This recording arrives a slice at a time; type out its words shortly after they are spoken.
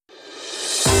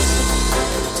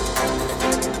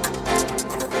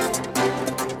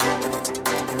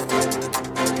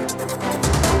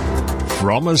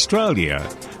From Australia,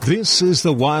 this is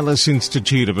the Wireless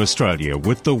Institute of Australia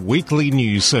with the weekly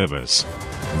news service.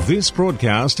 This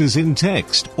broadcast is in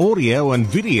text, audio and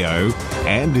video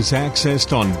and is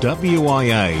accessed on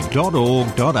wia.org.au.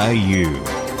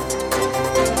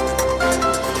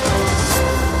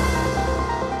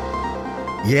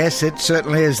 Yes, it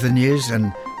certainly is the news,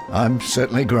 and I'm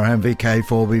certainly Graham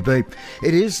VK4BB.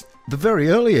 It is the very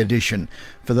early edition.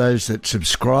 For those that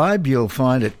subscribe, you'll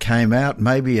find it came out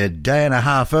maybe a day and a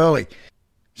half early.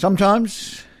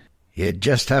 Sometimes you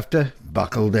just have to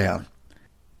buckle down.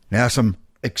 Now, some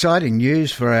exciting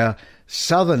news for our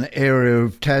southern area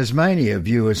of Tasmania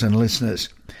viewers and listeners.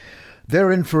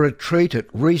 They're in for a treat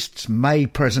at Reist's May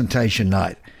presentation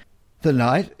night. The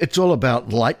night, it's all about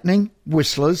lightning,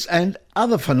 whistlers and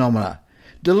other phenomena,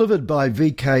 delivered by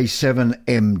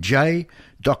VK7MJ,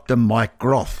 Dr. Mike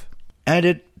Groth. And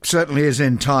it certainly is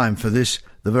in time for this,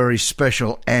 the very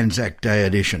special Anzac Day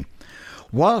edition.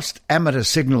 Whilst amateur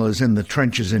signallers in the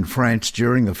trenches in France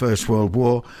during the First World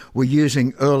War were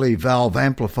using early valve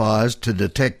amplifiers to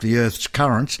detect the Earth's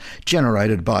currents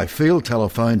generated by field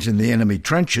telephones in the enemy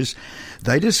trenches,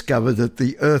 they discovered that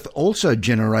the Earth also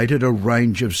generated a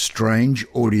range of strange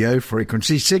audio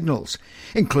frequency signals,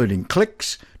 including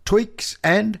clicks, tweaks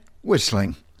and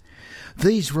whistling.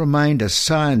 These remained a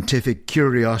scientific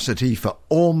curiosity for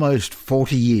almost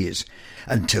 40 years,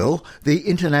 until the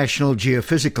International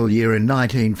Geophysical Year in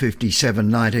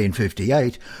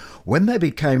 1957-1958, when they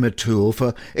became a tool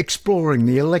for exploring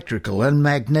the electrical and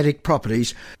magnetic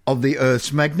properties of the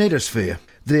Earth's magnetosphere.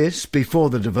 This before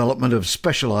the development of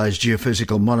specialised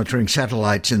geophysical monitoring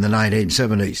satellites in the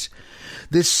 1970s.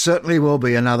 This certainly will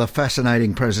be another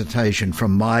fascinating presentation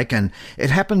from Mike, and it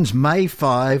happens May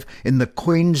 5 in the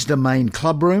Queen's Domain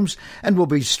Club Rooms and will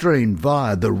be streamed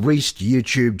via the Reist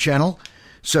YouTube channel,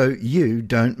 so you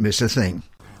don't miss a thing.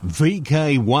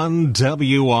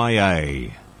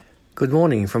 VK1WIA. Good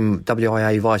morning from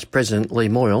WIA Vice President Lee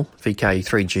Moyle,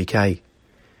 VK3GK.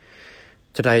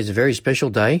 Today is a very special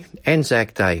day,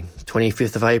 Anzac Day,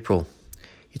 25th of April.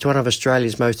 It's one of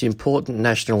Australia's most important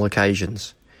national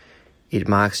occasions. It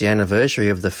marks the anniversary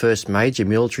of the first major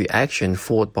military action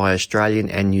fought by Australian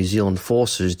and New Zealand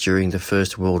forces during the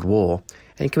First World War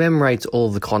and commemorates all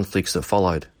the conflicts that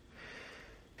followed.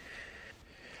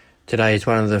 Today is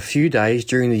one of the few days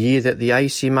during the year that the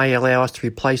ACMA allow us to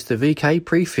replace the VK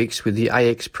prefix with the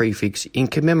AX prefix in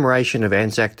commemoration of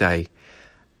Anzac Day.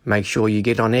 Make sure you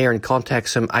get on air and contact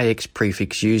some AX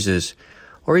prefix users,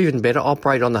 or even better,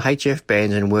 operate on the HF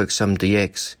bands and work some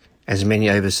DX, as many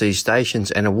overseas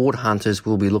stations and award hunters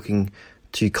will be looking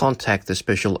to contact the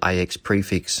special AX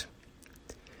prefix.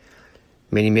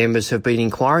 Many members have been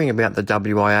inquiring about the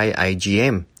WIA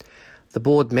AGM. The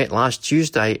board met last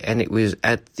Tuesday and it was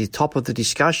at the top of the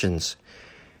discussions.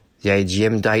 The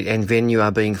AGM date and venue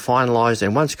are being finalised,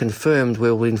 and once confirmed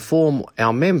we will inform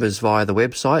our members via the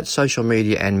website, social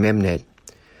media and Memnet.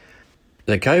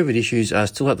 The COVID issues are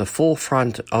still at the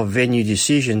forefront of venue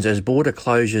decisions as border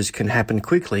closures can happen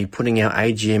quickly, putting our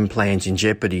AGM plans in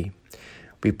jeopardy.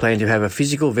 We plan to have a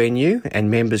physical venue, and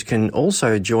members can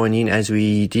also join in as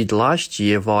we did last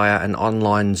year via an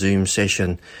online Zoom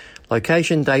session.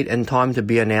 Location, date and time to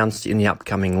be announced in the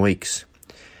upcoming weeks.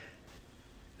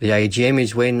 The AGM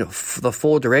is when the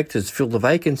 4 directors fill the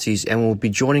vacancies and will be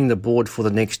joining the board for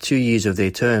the next 2 years of their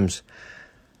terms.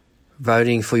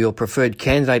 Voting for your preferred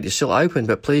candidate is still open,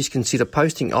 but please consider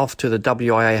posting off to the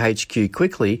WIA HQ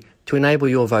quickly to enable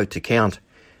your vote to count.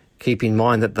 Keep in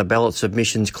mind that the ballot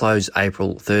submissions close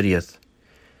April 30th.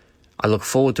 I look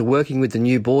forward to working with the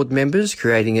new board members,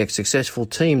 creating a successful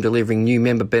team delivering new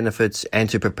member benefits and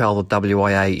to propel the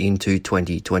WIA into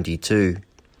 2022.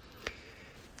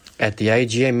 At the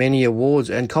AGM, many awards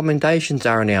and commendations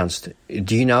are announced.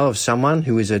 Do you know of someone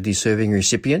who is a deserving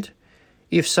recipient?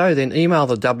 If so, then email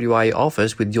the WA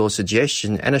office with your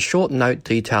suggestion and a short note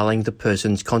detailing the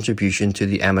person's contribution to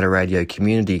the amateur radio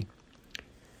community.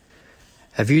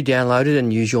 Have you downloaded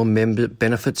and used your member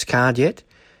benefits card yet?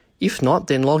 If not,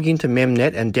 then log into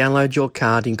Memnet and download your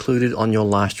card included on your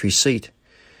last receipt.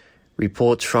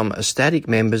 Reports from static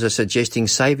members are suggesting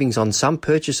savings on some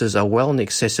purchases are well in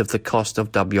excess of the cost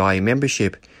of WIA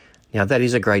membership. Now that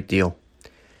is a great deal.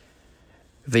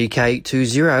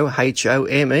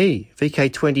 VK20HOME,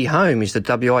 VK20 Home is the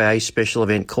WIA special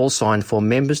event call sign for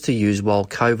members to use while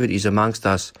COVID is amongst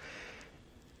us.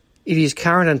 It is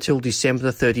current until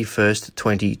December the 31st,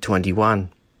 2021.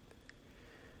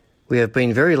 We have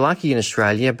been very lucky in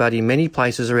Australia, but in many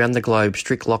places around the globe,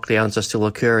 strict lockdowns are still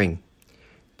occurring.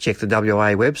 Check the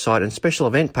WA website and special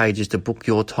event pages to book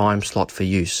your time slot for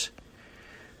use.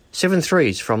 7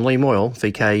 threes from Lee Moyle,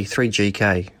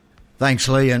 VK3GK. Thanks,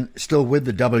 Lee, and still with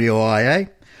the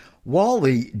WIA. While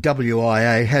the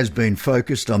WIA has been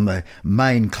focused on the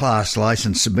main class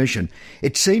licence submission,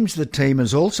 it seems the team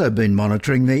has also been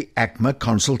monitoring the ACMA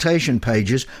consultation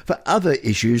pages for other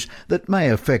issues that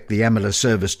may affect the amateur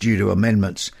service due to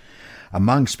amendments.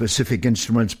 Among specific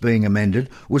instruments being amended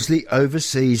was the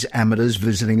Overseas Amateurs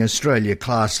Visiting Australia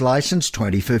Class Licence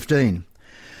 2015.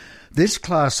 This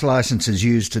class licence is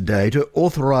used today to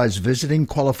authorise visiting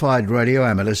qualified radio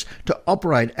amateurs to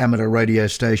operate amateur radio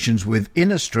stations within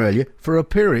Australia for a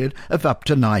period of up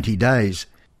to 90 days.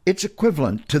 It's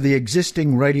equivalent to the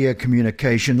existing radio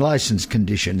communication licence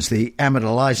conditions, the Amateur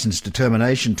Licence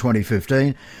Determination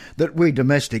 2015, that we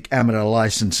domestic amateur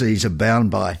licensees are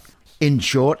bound by. In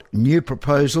short, new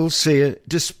proposals see a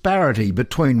disparity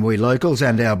between we locals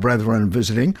and our brethren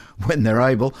visiting, when they're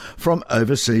able, from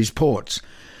overseas ports.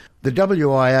 The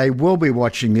WIA will be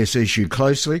watching this issue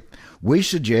closely. We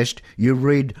suggest you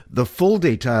read the full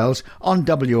details on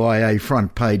WIA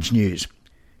front page news.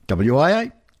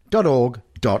 wia.org.au.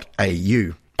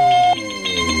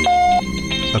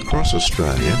 Across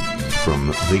Australia,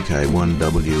 from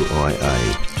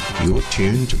VK1WIA, you're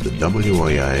tuned to the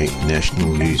WIA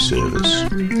National News Service.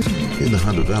 In the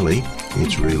Hunter Valley,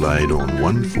 it's relayed on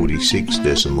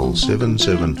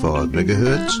 146.775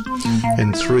 MHz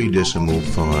and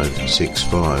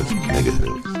 3.565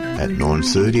 MHz at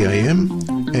 9:30am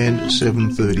and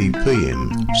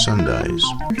 7:30pm Sundays.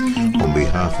 On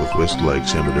behalf of West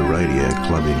Lakes Amateur Radio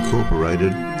Club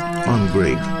Incorporated, I'm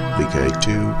Greg,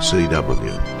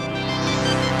 VK2CW.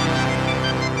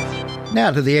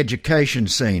 Now to the education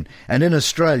scene, and in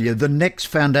Australia the next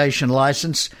foundation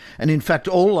licence, and in fact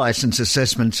all licence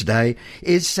assessments day,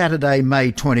 is Saturday,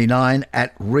 May 29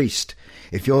 at Reist.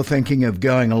 If you're thinking of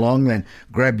going along, then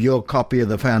grab your copy of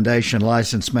the foundation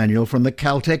licence manual from the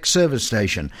Caltech service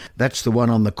station. That's the one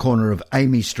on the corner of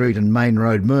Amy Street and Main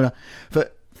Road, Moona, for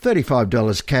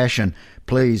 $35 cash, and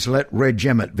please let Reg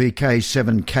Emmett,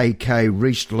 VK7KK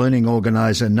Reist Learning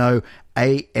Organiser, know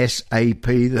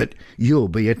ASAP that you'll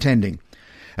be attending.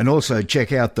 And also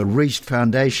check out the Reist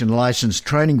Foundation Licence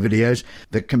training videos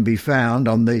that can be found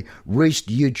on the Reist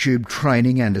YouTube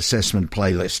training and assessment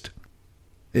playlist.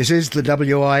 This is the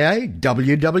WIA,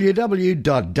 www.wia.org.au,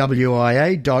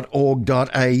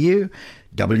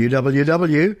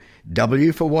 www,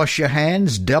 W for wash your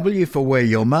hands, W for wear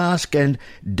your mask, and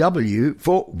W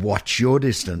for watch your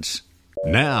distance.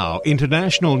 Now,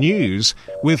 international news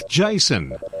with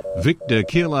Jason. Victor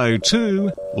Kilo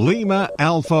 2, Lima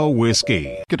Alpha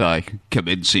Whiskey. G'day.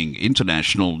 Commencing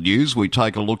international news, we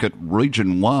take a look at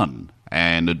Region 1.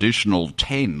 An additional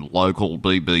 10 local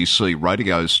BBC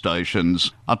radio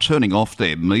stations are turning off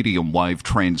their medium wave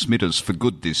transmitters for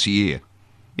good this year.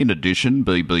 In addition,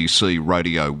 BBC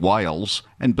Radio Wales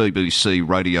and BBC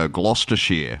Radio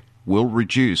Gloucestershire will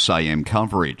reduce AM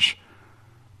coverage.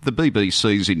 The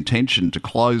BBC's intention to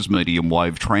close medium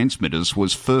wave transmitters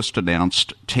was first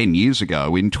announced 10 years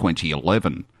ago in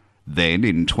 2011. Then,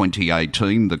 in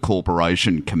 2018, the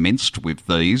corporation commenced with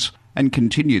these and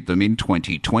continued them in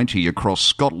 2020 across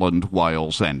Scotland,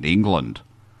 Wales and England.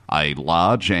 A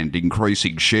large and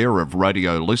increasing share of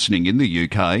radio listening in the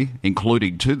UK,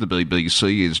 including to the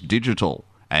BBC, is digital,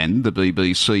 and the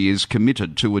BBC is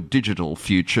committed to a digital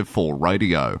future for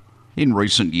radio. In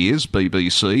recent years,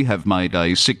 BBC have made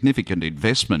a significant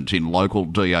investment in local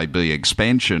DAB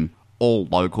expansion. All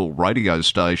local radio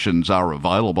stations are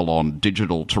available on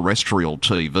digital terrestrial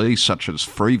TV such as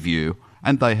Freeview,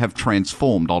 and they have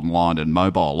transformed online and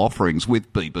mobile offerings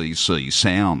with BBC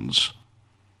Sounds.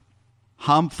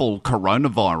 Harmful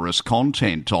coronavirus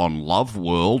content on Love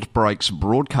World breaks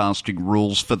broadcasting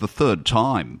rules for the third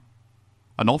time.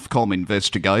 An Ofcom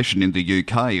investigation in the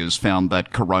UK has found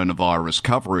that coronavirus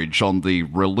coverage on the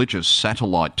religious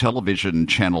satellite television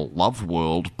channel Love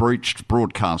World breached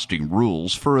broadcasting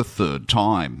rules for a third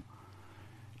time.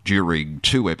 During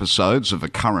 2 episodes of a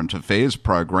current affairs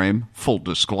program, Full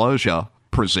Disclosure,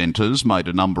 presenters made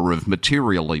a number of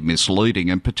materially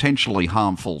misleading and potentially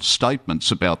harmful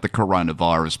statements about the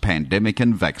coronavirus pandemic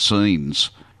and vaccines,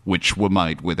 which were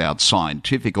made without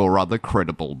scientific or other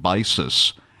credible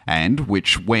basis, and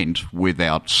which went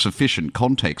without sufficient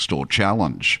context or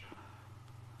challenge.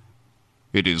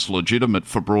 It is legitimate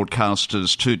for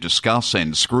broadcasters to discuss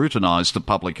and scrutinise the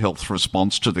public health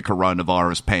response to the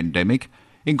coronavirus pandemic,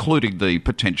 including the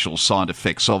potential side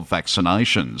effects of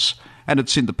vaccinations, and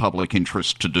it's in the public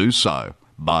interest to do so.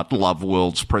 But Love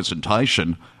World's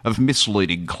presentation of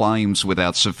misleading claims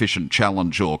without sufficient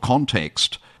challenge or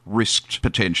context risked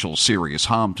potential serious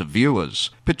harm to viewers,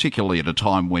 particularly at a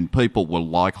time when people were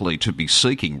likely to be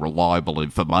seeking reliable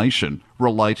information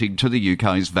relating to the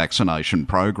UK's vaccination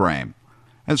program.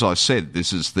 As I said,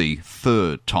 this is the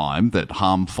third time that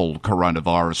harmful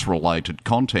coronavirus-related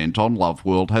content on Love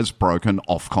World has broken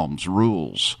Ofcom's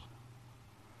rules.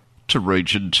 To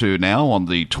Region 2 now, on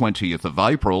the 20th of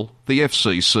April, the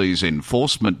FCC's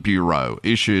Enforcement Bureau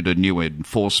issued a new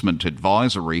enforcement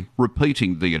advisory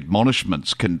repeating the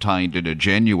admonishments contained in a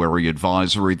January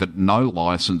advisory that no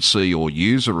licensee or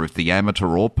user of the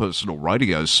amateur or personal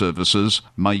radio services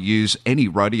may use any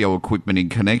radio equipment in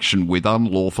connection with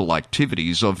unlawful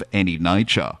activities of any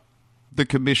nature. The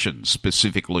Commission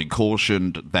specifically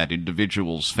cautioned that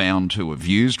individuals found to have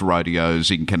used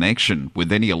radios in connection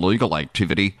with any illegal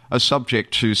activity are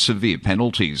subject to severe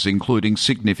penalties, including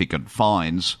significant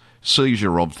fines,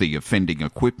 seizure of the offending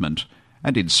equipment,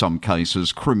 and in some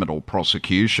cases criminal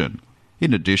prosecution.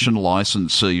 In addition,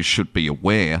 licensees should be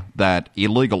aware that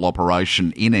illegal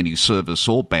operation in any service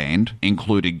or band,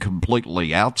 including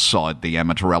completely outside the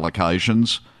amateur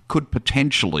allocations, could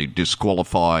potentially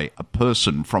disqualify a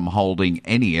person from holding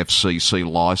any FCC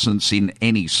licence in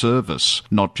any service,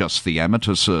 not just the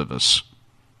amateur service.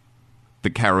 The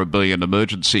Caribbean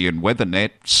Emergency and Weather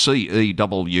Net,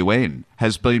 CEWN,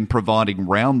 has been providing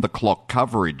round-the-clock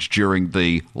coverage during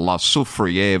the La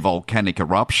Soufriere volcanic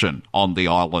eruption on the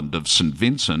island of St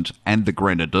Vincent and the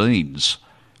Grenadines.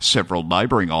 Several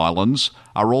neighbouring islands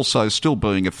are also still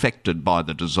being affected by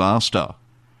the disaster.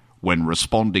 When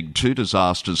responding to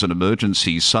disasters and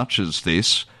emergencies such as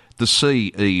this, the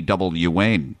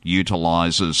CEWN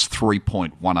utilises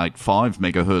 3.185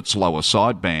 MHz lower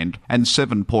sideband and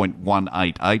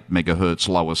 7.188 MHz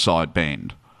lower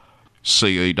sideband.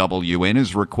 CEWN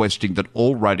is requesting that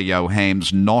all radio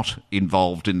hams not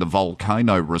involved in the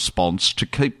volcano response to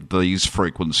keep these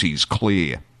frequencies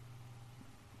clear.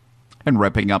 And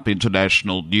wrapping up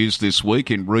international news this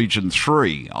week in Region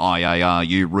 3,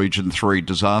 IARU Region 3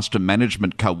 Disaster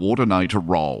Management Coordinator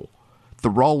role.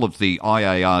 The role of the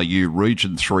IARU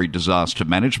Region 3 Disaster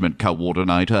Management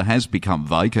Coordinator has become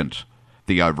vacant.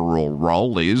 The overall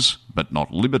role is, but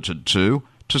not limited to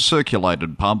circulate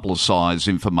and publicise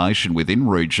information within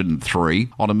Region 3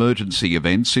 on emergency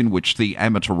events in which the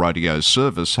amateur radio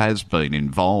service has been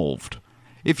involved.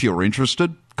 If you're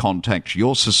interested, contact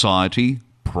your society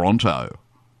pronto.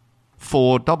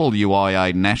 For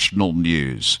WIA National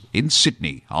News, in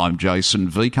Sydney, I'm Jason,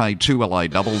 VK2LAW.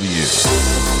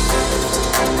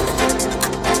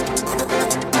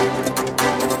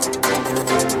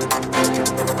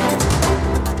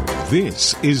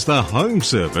 This is the home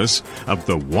service of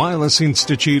the Wireless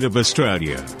Institute of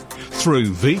Australia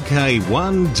through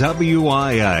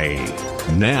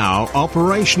VK1WIA. Now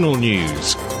operational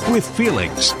news with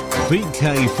Felix,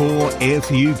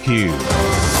 VK4FUQ.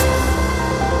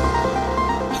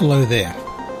 Hello there.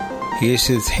 Yes,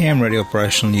 it's Ham Radio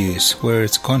Operational News, where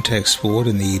it's contact sport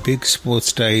and the big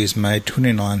sports day is May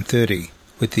 29-30,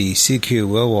 with the CQ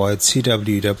Worldwide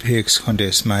CWWX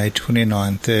contest May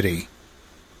 29-30.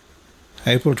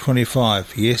 April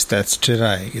 25, yes, that's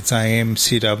today. It's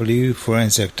AM/CW for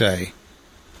Anzac Day,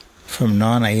 from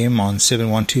 9 AM on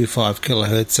 7125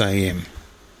 kHz AM.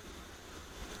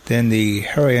 Then the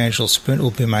Harry Angel Sprint will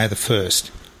be May the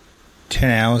 1st, 10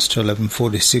 hours to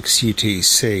 11:46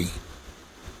 UTC.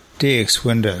 DX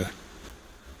Window.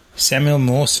 Samuel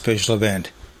Morse Special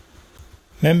Event.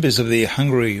 Members of the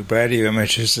Hungary Radio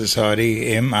Amateur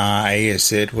Society,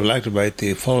 MRASZ, will activate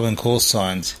the following call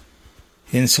signs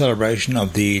in celebration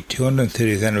of the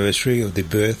 230th anniversary of the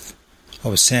birth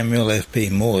of Samuel F.B.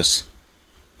 Morse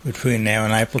between now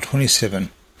and April 27,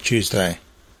 Tuesday.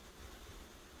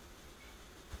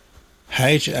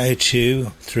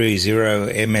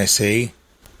 HA230MSE,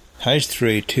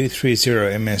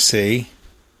 H3230MSE,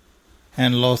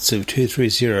 and lots of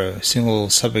 230 single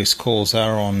suffix calls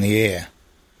are on the air.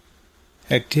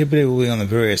 Activity will be on the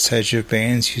various HF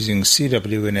bands using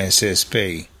CW and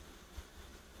SSB.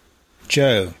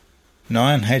 Joe,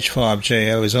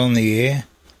 9H5JO is on the air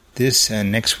this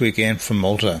and next weekend from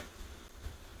Malta.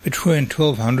 Between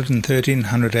 1200 and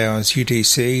 1300 hours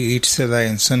UTC each Saturday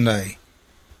and Sunday,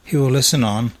 he will listen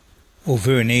on, or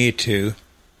very near to,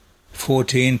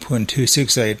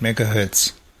 14.268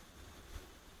 MHz.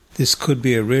 This could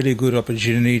be a really good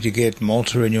opportunity to get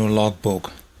Malta in your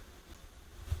logbook.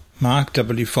 Mark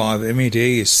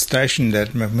W5MED is stationed at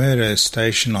McMurdo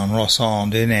Station on Ross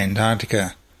Island in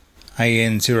Antarctica,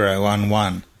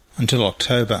 AN011, until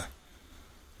October.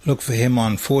 Look for him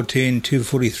on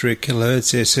 14243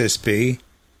 kHz SSB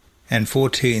and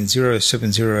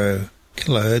 14070 kHz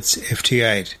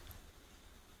FT8.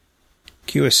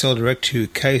 QSL direct to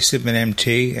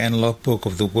K7MT and Logbook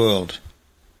of the World.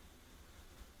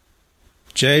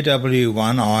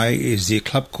 JW1I is the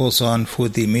club call sign for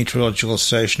the meteorological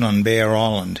station on Bear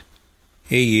Island,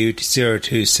 EU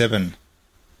 027,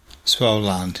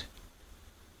 Swaziland.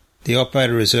 The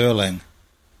operator is Erling,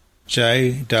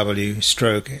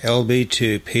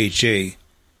 JW/LB2PG,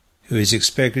 who is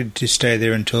expected to stay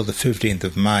there until the 15th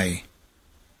of May.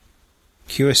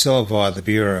 QSL via the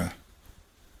Bureau.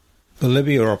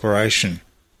 Bolivia operation.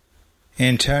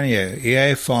 Antonio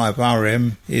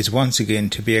EA5RM is once again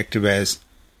to be active as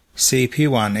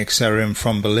CP1XRM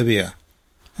from Bolivia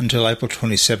until April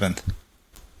 27th.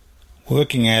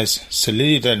 Working as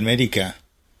Solidaridad Medica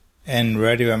and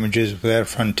Radio Images Without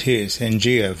Frontiers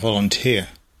NGO volunteer.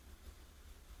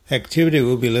 Activity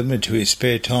will be limited to his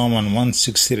spare time on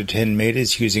 160 to 10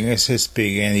 metres using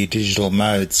SSB and the digital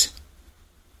modes.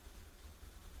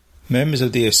 Members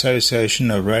of the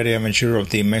Association of Radio Amateur of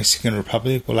the Mexican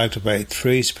Republic will activate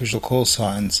 3 special call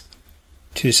signs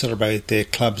to celebrate their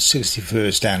club's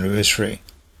 61st anniversary.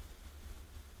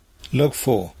 Look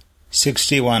for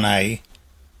 61A,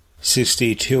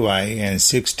 62A and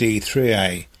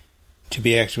 63A to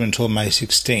be active until May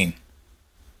 16.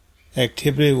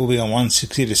 Activity will be on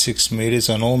 160 to 6 metres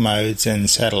on all modes and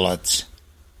satellites.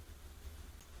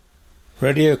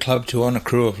 Radio Club to honour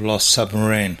crew of Lost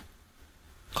Submarine.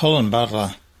 Colin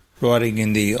Butler, writing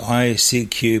in the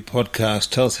ICQ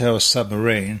podcast, tells how a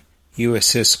submarine,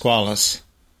 USS Squalus,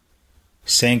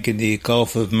 sank in the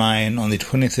Gulf of Maine on the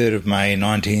 23rd of May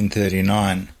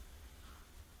 1939.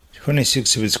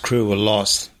 26 of its crew were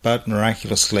lost, but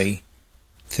miraculously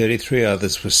 33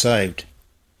 others were saved.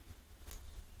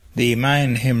 The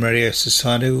Maine Ham Radio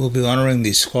Society will be honouring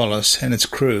the Squalus and its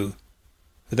crew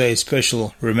with a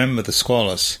special Remember the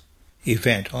Squalus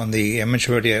event on the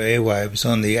amateur radio airwaves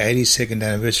on the 82nd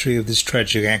anniversary of this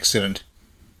tragic accident.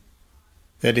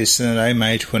 That is Sunday,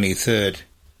 May 23rd.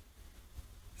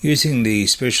 Using the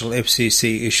special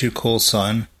FCC issued call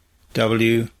sign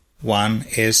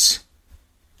W1S,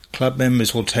 club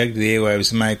members will take to the airwaves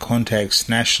and make contacts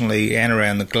nationally and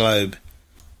around the globe,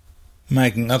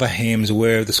 making other hams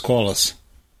aware of the Squalus.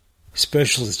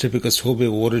 Special certificates will be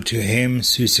awarded to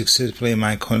hams who successfully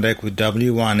make contact with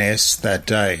W1S that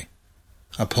day,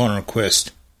 upon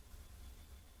request.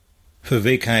 For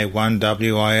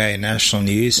VK1WIA National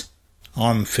News,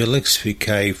 I'm Felix,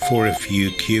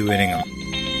 VK4FUQ Edingham.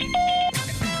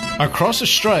 Across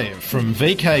Australia from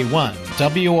VK1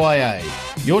 WIA,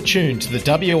 you're tuned to the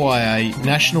WIA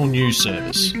National News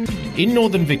Service. In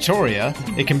Northern Victoria,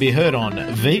 it can be heard on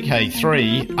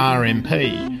VK3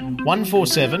 RMP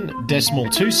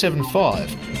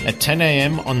 147.275 at 10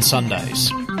 a.m. on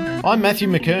Sundays. I'm Matthew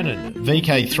McKernan,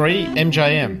 VK3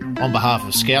 MJM, on behalf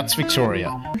of Scouts Victoria,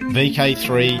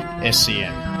 VK3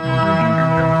 SCM.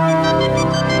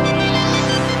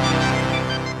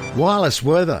 Wireless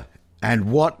weather.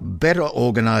 And what better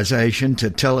organisation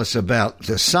to tell us about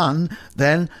the sun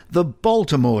than the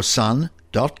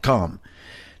BaltimoreSun.com.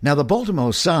 Now, the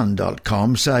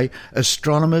BaltimoreSun.com say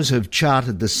astronomers have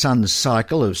charted the sun's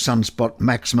cycle of sunspot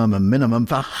maximum and minimum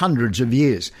for hundreds of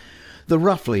years. The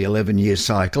roughly 11-year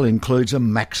cycle includes a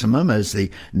maximum as the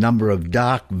number of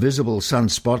dark visible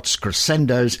sunspots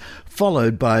crescendos,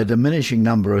 followed by a diminishing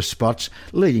number of spots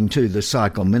leading to the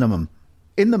cycle minimum.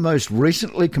 In the most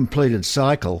recently completed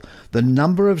cycle, the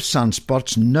number of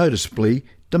sunspots noticeably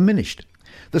diminished.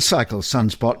 The cycle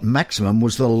sunspot maximum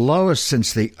was the lowest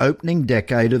since the opening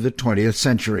decade of the 20th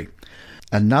century.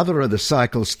 Another of the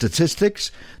cycle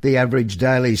statistics, the average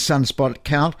daily sunspot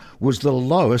count, was the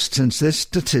lowest since this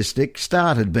statistic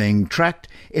started being tracked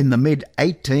in the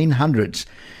mid-1800s.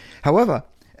 However,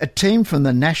 a team from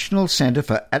the National Centre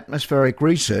for Atmospheric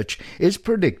Research is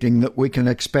predicting that we can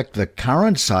expect the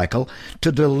current cycle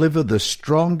to deliver the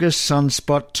strongest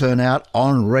sunspot turnout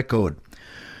on record.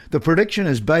 The prediction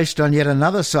is based on yet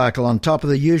another cycle on top of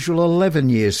the usual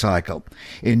 11-year cycle.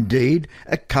 Indeed,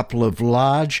 a couple of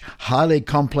large, highly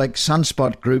complex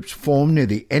sunspot groups form near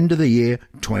the end of the year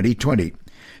 2020.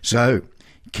 So,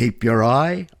 keep your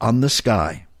eye on the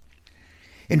sky.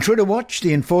 In True to Watch,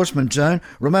 the Enforcement Zone,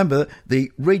 remember the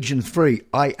Region 3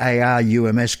 IAR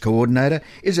UMS coordinator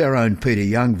is our own Peter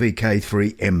Young,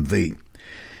 VK3MV.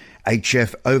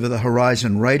 HF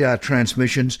over-the-horizon radar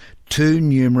transmissions, too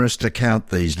numerous to count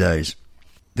these days.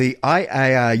 The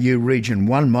IARU Region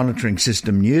 1 Monitoring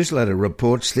System newsletter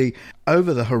reports the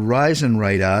over-the-horizon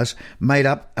radars made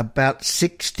up about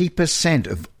 60%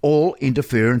 of all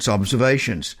interference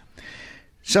observations.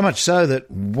 So much so that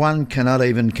one cannot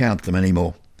even count them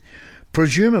anymore.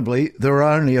 Presumably, there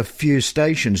are only a few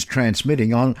stations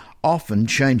transmitting on often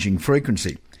changing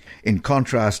frequency. In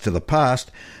contrast to the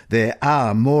past, there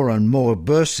are more and more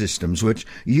burst systems which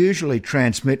usually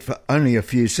transmit for only a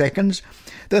few seconds,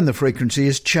 then the frequency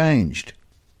is changed.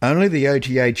 Only the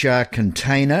OTHR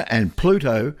Container and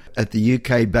Pluto at the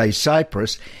UK base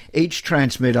Cyprus each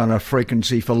transmit on a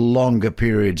frequency for longer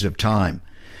periods of time.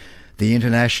 The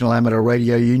International Amateur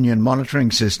Radio Union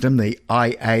Monitoring System, the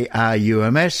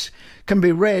IARUMS, can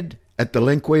be read at the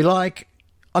link we like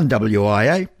on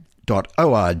wia.org.au.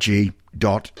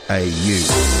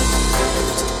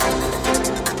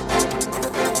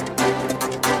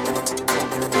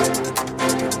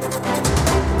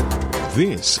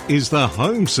 This is the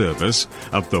home service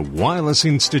of the Wireless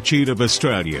Institute of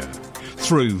Australia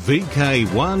through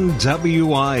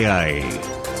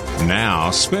VK1WIA.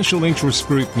 Now, special interest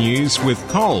group news with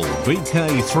Cole,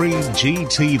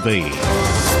 VK3GTV.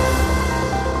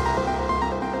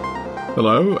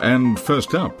 Hello, and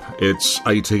first up, it's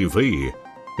ATV.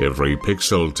 Every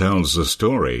pixel tells a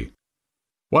story.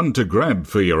 One to grab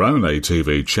for your own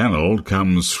ATV channel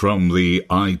comes from the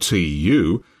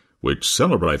ITU, which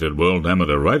celebrated World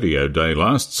Amateur Radio Day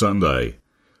last Sunday.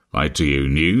 ITU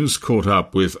News caught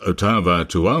up with Otava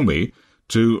Tuomi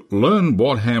to learn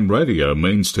what ham radio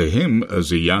means to him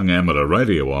as a young amateur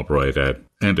radio operator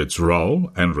and its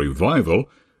role and revival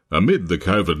amid the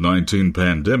COVID-19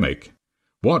 pandemic.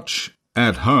 Watch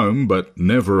At Home But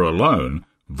Never Alone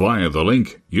via the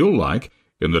link you'll like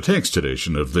in the text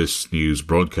edition of this news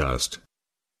broadcast.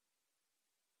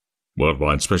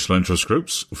 Worldwide Special Interest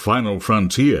Group's Final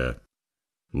Frontier.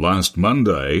 Last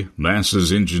Monday,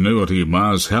 NASA's Ingenuity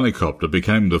Mars helicopter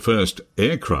became the first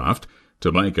aircraft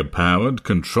to make a powered,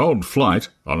 controlled flight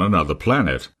on another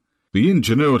planet. The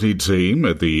Ingenuity team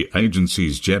at the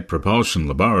agency's Jet Propulsion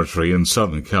Laboratory in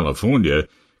Southern California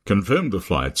confirmed the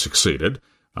flight succeeded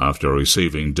after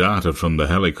receiving data from the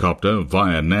helicopter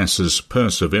via NASA's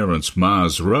Perseverance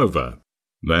Mars rover.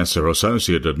 NASA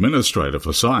Associate Administrator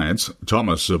for Science,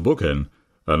 Thomas Zurbuchen,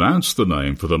 announced the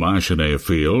name for the Martian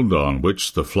airfield on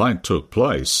which the flight took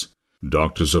place.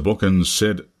 Dr. Zurbuchen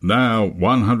said, now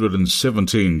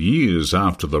 117 years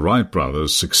after the Wright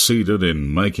brothers succeeded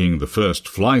in making the first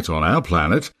flight on our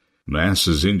planet,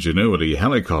 NASA's Ingenuity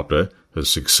helicopter has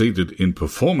succeeded in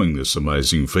performing this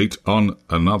amazing feat on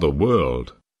another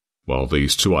world. While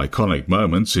these two iconic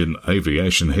moments in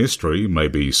aviation history may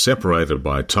be separated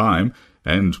by time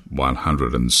and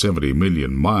 170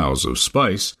 million miles of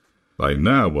space, they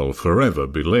now will forever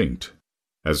be linked.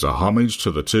 As a homage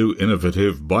to the two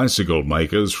innovative bicycle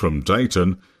makers from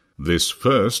Dayton, this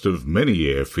first of many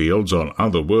airfields on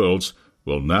other worlds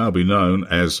will now be known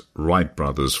as Wright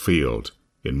Brothers Field,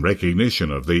 in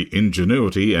recognition of the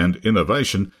ingenuity and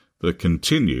innovation that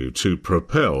continue to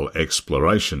propel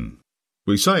exploration.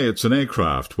 We say it's an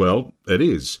aircraft. Well, it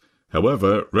is.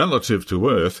 However, relative to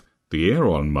Earth, the air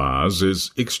on Mars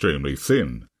is extremely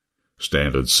thin.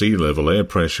 Standard sea level air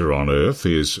pressure on Earth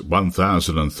is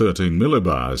 1,013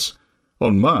 millibars.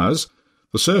 On Mars,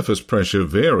 the surface pressure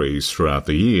varies throughout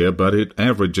the year, but it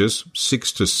averages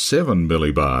 6 to 7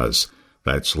 millibars.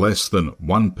 That's less than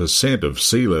 1% of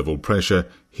sea level pressure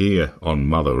here on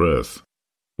Mother Earth.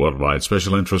 Worldwide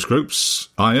Special Interest Groups,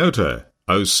 IOTA,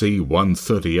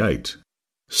 OC138.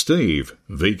 Steve,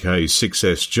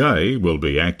 VK6SJ, will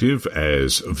be active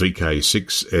as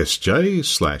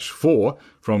VK6SJ/4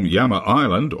 from Yama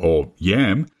Island, or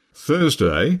YAM,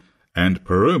 Thursday, and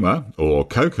Paruma, or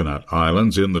Coconut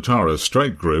Islands in the Torres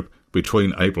Strait Group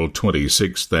between April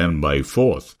 26th and May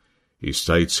 4th. He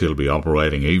states he'll be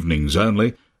operating evenings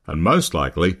only, and most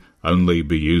likely only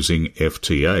be using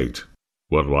FT8.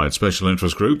 Worldwide Special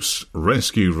Interest Groups,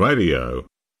 Rescue Radio.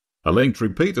 A linked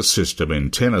repeater system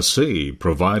in Tennessee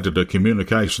provided a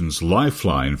communications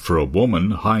lifeline for a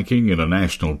woman hiking in a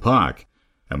national park.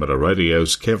 Amateur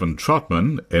Radio's Kevin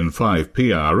Trotman,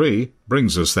 N5PRE,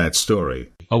 brings us that story.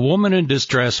 A woman in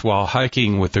distress while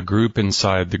hiking with a group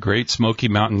inside the Great Smoky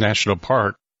Mountain National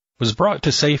Park was brought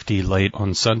to safety late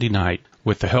on Sunday night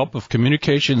with the help of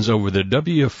communications over the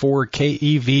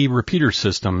W4KEV repeater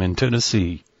system in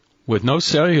Tennessee. With no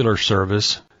cellular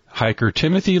service, hiker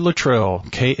Timothy Luttrell,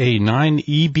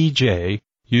 KA9EBJ,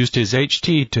 used his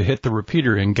HT to hit the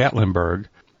repeater in Gatlinburg,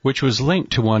 which was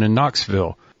linked to one in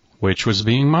Knoxville, which was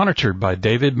being monitored by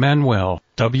David Manuel,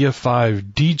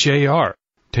 W5DJR.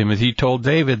 Timothy told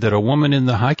David that a woman in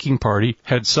the hiking party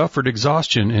had suffered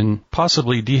exhaustion and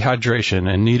possibly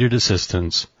dehydration and needed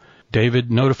assistance.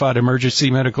 David notified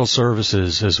emergency medical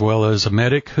services as well as a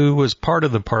medic who was part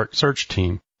of the park search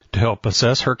team to help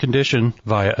assess her condition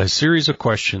via a series of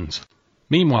questions.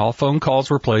 Meanwhile, phone calls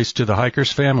were placed to the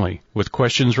hiker's family. With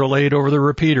questions relayed over the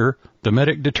repeater, the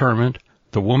medic determined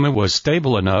The woman was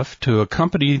stable enough to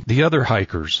accompany the other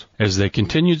hikers as they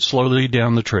continued slowly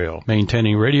down the trail,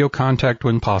 maintaining radio contact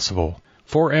when possible.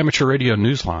 For Amateur Radio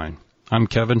Newsline, I'm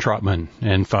Kevin Trotman,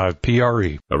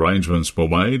 N5PRE. Arrangements were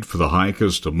made for the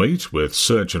hikers to meet with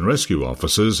search and rescue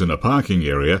officers in a parking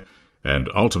area and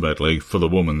ultimately for the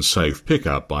woman's safe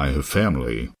pickup by her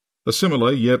family. A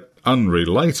similar yet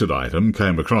unrelated item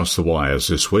came across the wires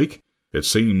this week. It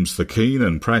seems the keen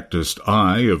and practised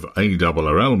eye of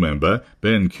ARRL member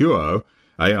Ben Kuo,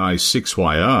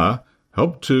 AI6YR,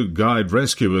 helped to guide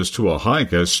rescuers to a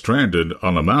hiker stranded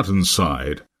on a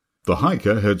mountainside. The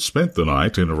hiker had spent the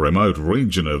night in a remote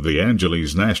region of the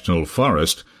Angeles National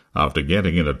Forest after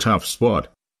getting in a tough spot.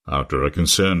 After a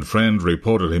concerned friend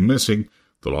reported him missing,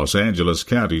 the Los Angeles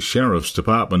County Sheriff's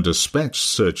Department dispatched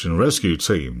search and rescue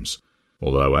teams.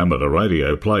 Although amateur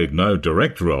radio played no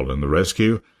direct role in the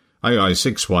rescue,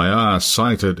 AI6YR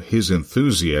cited his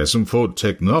enthusiasm for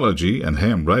technology and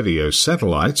ham radio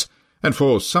satellites and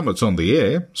for Summits on the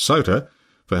Air, SOTA,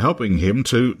 for helping him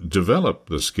to develop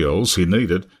the skills he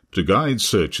needed to guide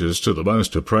searchers to the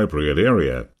most appropriate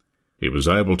area. He was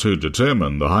able to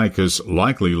determine the hiker's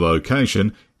likely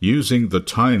location using the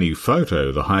tiny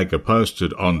photo the hiker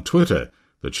posted on Twitter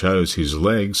that shows his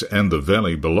legs and the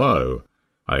valley below.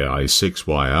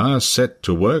 AI6YR set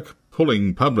to work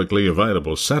pulling publicly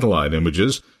available satellite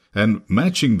images and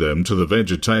matching them to the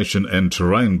vegetation and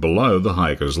terrain below the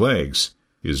hiker's legs.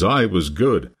 His eye was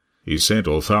good. He sent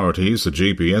authorities the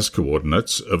GPS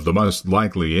coordinates of the most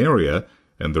likely area,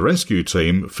 and the rescue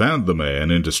team found the man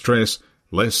in distress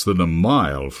less than a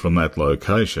mile from that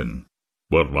location.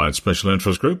 Worldwide Special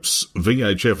Interest Groups,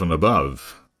 VHF and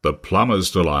above, the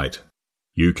plumber's delight.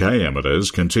 UK amateurs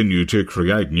continue to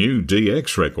create new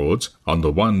DX records on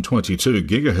the 122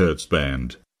 GHz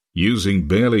band. Using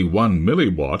barely 1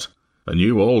 milliwatt, a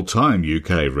new all-time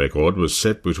UK record was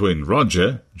set between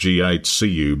Roger,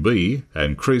 G8CUB,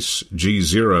 and Chris,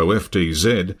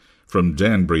 G0FTZ, from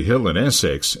Danbury Hill in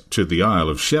Essex to the Isle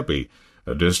of Sheppey,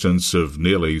 a distance of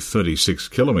nearly 36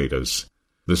 kilometres.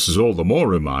 This is all the more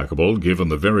remarkable given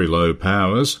the very low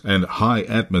powers and high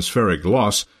atmospheric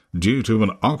loss due to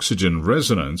an oxygen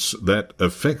resonance that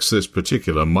affects this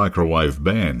particular microwave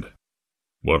band.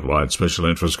 Worldwide Special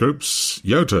Interest Groups,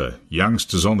 YOTA,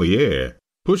 Youngsters on the Air,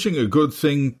 pushing a good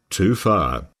thing too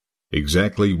far.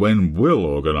 Exactly when will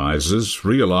organisers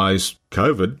realise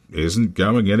COVID isn't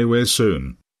going anywhere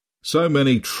soon? So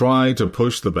many try to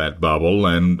push the bat bubble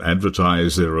and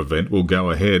advertise their event will go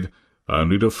ahead,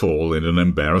 only to fall in an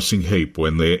embarrassing heap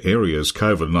when their area's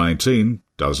COVID-19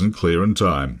 doesn't clear in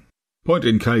time. Point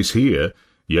in case here,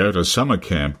 YOTA Summer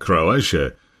Camp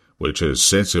Croatia, which has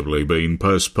sensibly been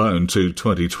postponed to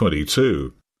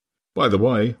 2022. By the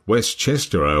way,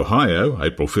 Westchester, Ohio,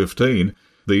 April 15,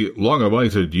 the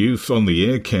long-awaited Youth on the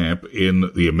Air camp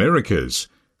in the Americas,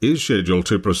 is scheduled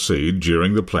to proceed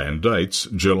during the planned dates,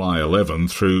 July 11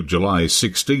 through July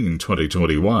 16,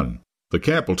 2021. The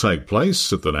camp will take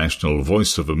place at the National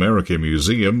Voice of America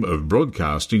Museum of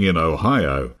Broadcasting in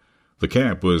Ohio. The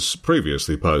camp was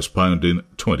previously postponed in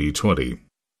 2020.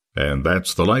 And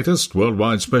that's the latest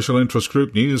Worldwide Special Interest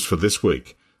Group news for this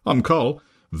week. I'm Col,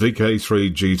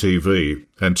 VK3GTV,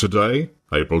 and today,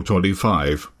 April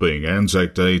 25, being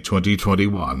Anzac Day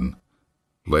 2021.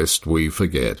 Lest we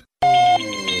forget.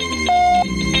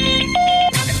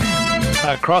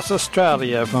 Across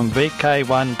Australia from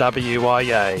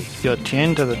VK1WIA, you're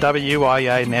tuned to the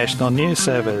WIA National News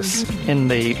Service. In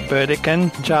the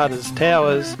Burdekin, Charters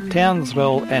Towers,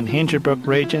 Townsville and Hingebrook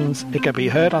regions, it can be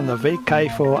heard on the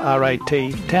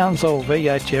VK4RAT Townsville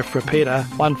VHF repeater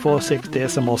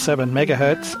 146.7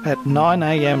 MHz at 9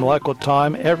 a.m. local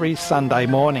time every Sunday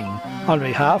morning. On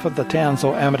behalf of the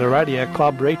Townsville Amateur Radio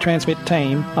Club retransmit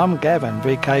team, I'm Gavin,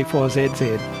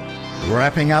 VK4ZZ.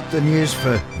 Wrapping up the news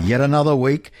for yet another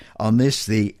week on this,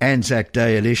 the Anzac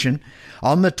Day edition.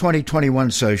 On the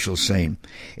 2021 social scene,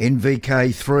 in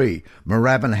VK3,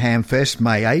 Moorabbin Hamfest,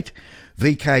 May 8.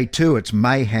 VK2, it's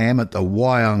Mayhem at the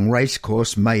Wyong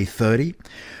Racecourse, May 30.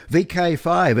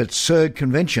 VK5, it's Surd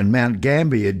Convention, Mount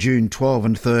Gambier, June 12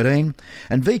 and 13.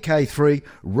 And VK3,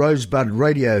 Rosebud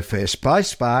Radio Fest by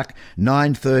Spark,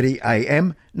 9:30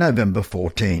 a.m, November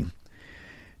 14.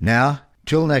 Now,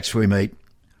 till next we meet,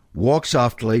 walk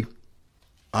softly.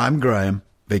 I'm Graham,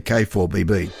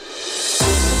 VK4BB.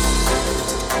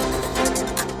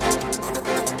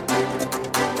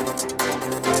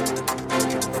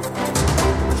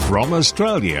 From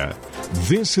Australia,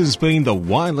 this has been the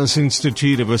Wireless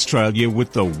Institute of Australia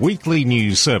with the weekly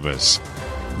news service.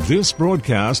 This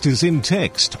broadcast is in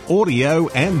text, audio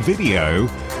and video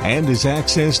and is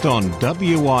accessed on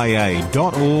wia.org.au.